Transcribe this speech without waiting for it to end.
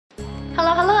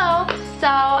Hello, hello! So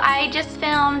I just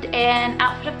filmed an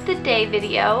outfit of the day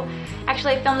video.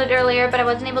 Actually, I filmed it earlier, but I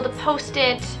wasn't able to post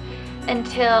it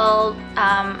until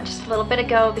just a little bit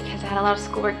ago because I had a lot of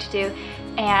schoolwork to do,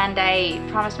 and I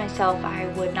promised myself I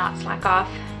would not slack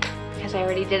off because I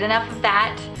already did enough of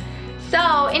that.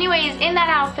 So anyways, in that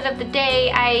outfit of the day,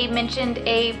 I mentioned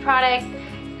a product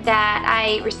that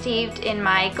I received in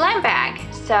my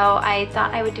Glambag. So I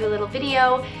thought I would do a little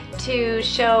video to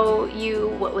show you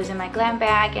what was in my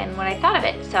Glambag and what I thought of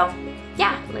it. So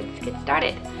yeah, let's get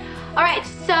started. Alright,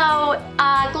 so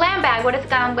Glambag, what is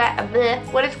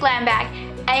Glambag?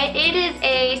 It is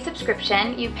a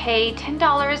subscription. You pay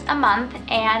 $10 a month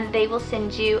and they will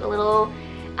send you a little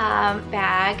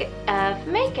bag of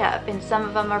makeup, and some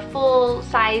of them are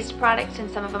full-sized products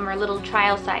and some of them are little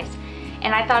trial size.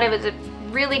 And I thought it was a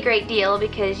really great deal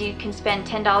because you can spend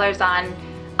 $10 on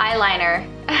eyeliner.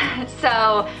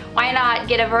 So why not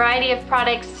get a variety of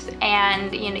products,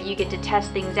 and you get to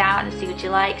test things out and see what you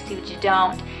like, see what you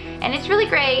don't. And it's really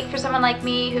great for someone like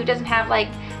me who doesn't have like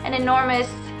an enormous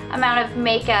amount of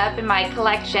makeup in my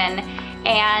collection,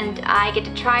 and I get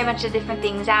to try a bunch of different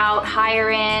things out, higher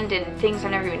end and things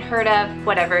I've never even heard of,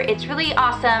 whatever. It's really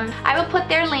awesome. I will put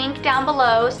their link down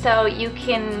below so you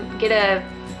can get a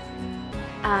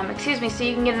so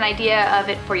you can get an idea of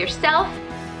it for yourself.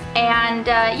 And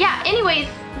yeah, anyways,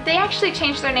 they actually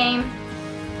changed their name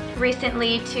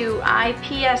recently to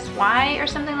ipsy or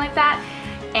something like that,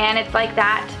 and it's like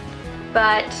that,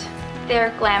 but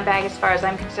they're Glambag as far as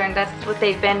I'm concerned. That's what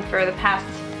they've been for the past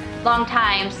long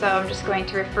time, so I'm just going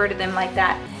to refer to them like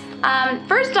that.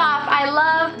 First off, I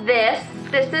love this.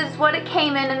 This is what it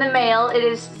came in the mail. It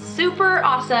is super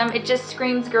awesome. It just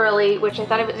screams girly, which I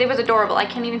thought it was adorable. I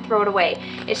can't even throw it away.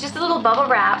 It's just a little bubble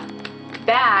wrap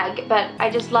bag, but I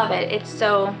just love it. It's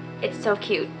so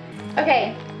cute.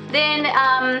 Okay, then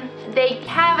they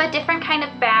have a different kind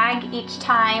of bag each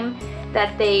time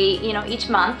that they, each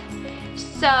month.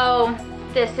 So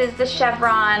this is the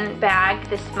chevron bag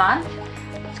this month.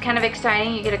 It's kind of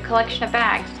exciting. You get a collection of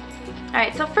bags.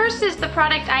 Alright, so first is the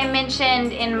product I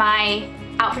mentioned in my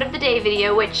outfit of the day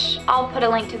video, which I'll put a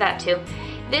link to that too.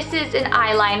 This is an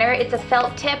eyeliner. It's a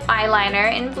felt tip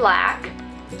eyeliner in black.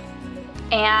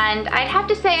 And I'd have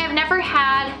to say I've never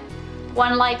had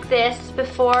one like this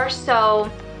before, so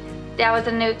that was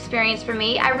a new experience for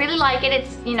me. I really like it.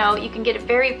 It's, you can get a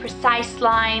very precise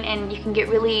line, and you can get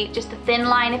really just a thin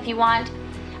line if you want.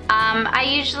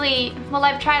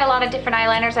 I've tried a lot of different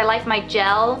eyeliners. I like my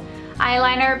gel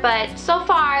eyeliner, but so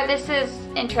far this is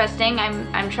interesting.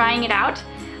 I'm trying it out.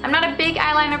 I'm not a big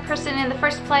eyeliner person in the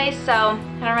first place, so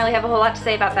I don't really have a whole lot to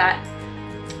say about that.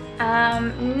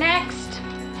 Next,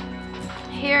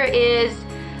 here is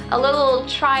a little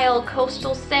trial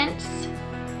Coastal Scents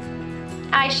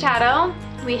eyeshadow.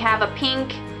 We have a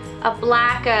pink, a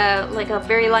black, like a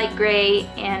very light gray,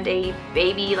 and a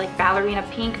baby like ballerina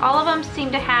pink. All of them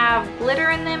seem to have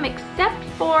glitter in them except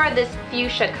for this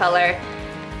fuchsia color.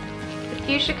 The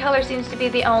fuchsia color seems to be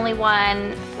the only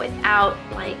one without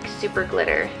like super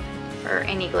glitter or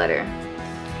any glitter.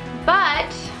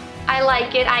 But I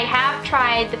like it. I have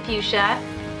tried the fuchsia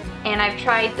and I've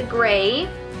tried the gray,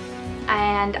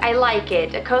 and I like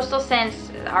it. The Coastal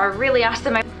Scents are really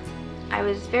awesome. I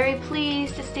was very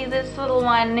pleased to see this little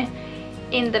one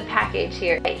in the package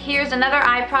here. Here's another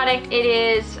eye product. It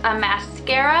is a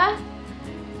mascara,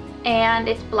 and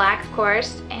it's black, of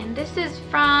course. And this is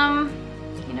from,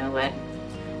 you know what?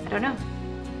 I don't know.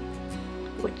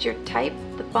 What's your type?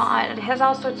 The bond. It has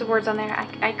all sorts of words on there.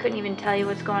 I couldn't even tell you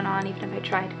what's going on even if I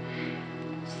tried.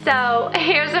 So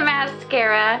here's a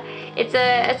mascara. It's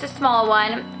a small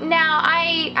one. Now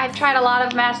I've tried a lot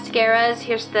of mascaras.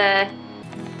 Here's the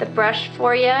brush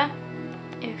for you,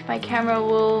 if my camera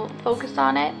will focus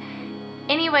on it.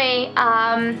 Anyway,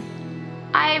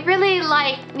 I really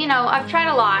like, I've tried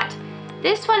a lot.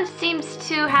 This one seems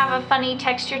to have a funny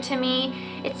texture to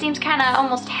me. It seems kind of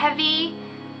almost heavy,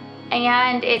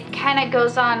 and it kind of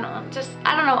goes on just,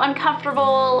 I don't know,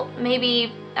 uncomfortable,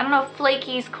 maybe. I don't know if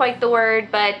flaky is quite the word,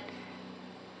 but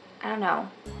I don't know.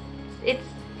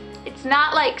 It's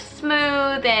not like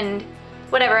smooth and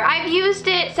whatever. I've used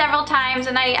it several times,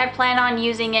 and I plan on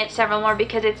using it several more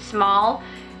because it's small,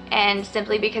 and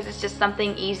simply because it's just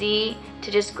something easy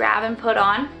to just grab and put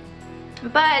on.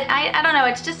 But I don't know,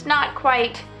 it's just not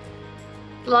quite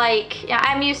like,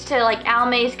 I'm used to like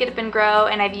Almay's Get Up and Grow,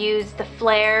 and I've used the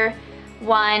Flare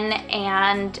one,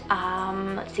 and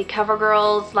let's see,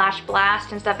 CoverGirl's Lash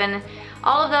Blast and stuff, and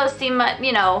all of those seem,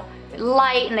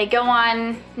 light, and they go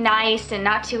on nice and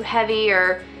not too heavy,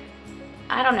 or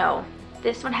I don't know.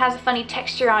 This one has a funny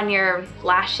texture on your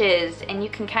lashes, and you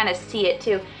can kind of see it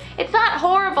too. It's not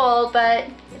horrible, but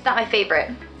it's not my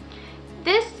favorite.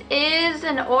 This is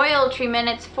an oil treatment.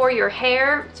 It's for your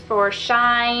hair. It's for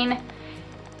shine.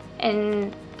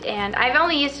 And I've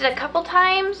only used it a couple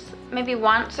times, maybe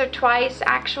once or twice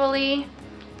actually.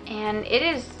 And it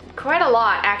is quite a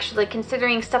lot actually,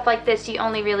 considering stuff like this you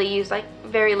only really use like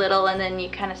very little and then you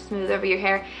kind of smooth over your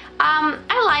hair.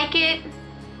 I like it.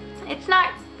 It's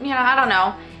not, you know, I don't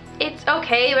know. It's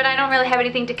okay, but I don't really have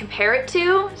anything to compare it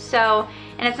to. So,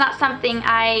 and it's not something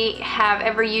I have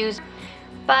ever used.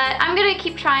 But I'm gonna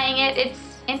keep trying it. It's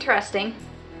interesting.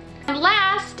 And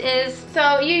last is,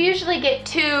 so you usually get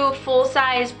 2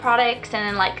 full-size products and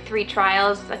then like 3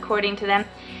 trials according to them.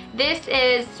 This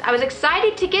is, I was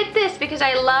excited to get this because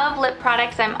I love lip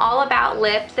products. I'm all about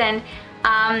lips, and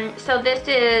so this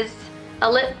is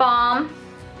a lip balm,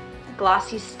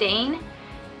 glossy stain.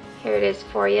 Here it is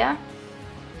for you.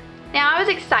 Now I was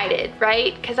excited,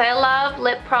 right? Because I love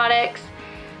lip products,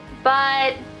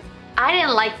 but I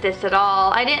didn't like this at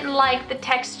all. I didn't like the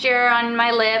texture on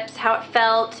my lips, how it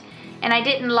felt, and I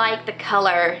didn't like the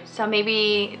color. So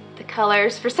maybe the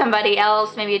color's for somebody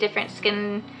else, maybe a different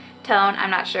skin tone, I'm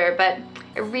not sure, but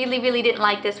I really, really didn't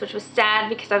like this, which was sad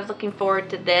because I was looking forward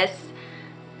to this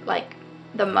like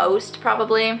the most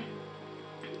probably.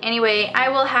 Anyway, I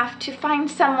will have to find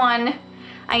someone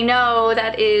I know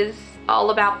that is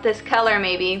all about this color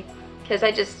maybe, because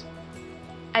I just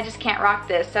can't rock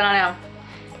this. I don't know.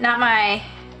 Not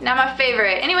my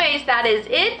favorite. Anyways, that is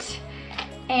it.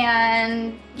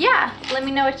 And yeah, let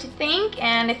me know what you think,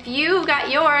 and if you got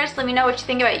yours, let me know what you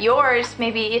think about yours.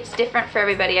 Maybe it's different for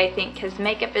everybody, I think, because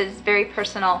makeup is very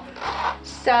personal.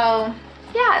 So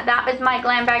yeah, that was my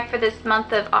glam bag for this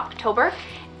month of October,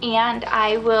 and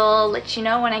I will let you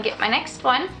know when I get my next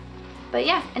one. But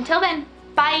yeah, until then,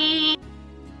 bye!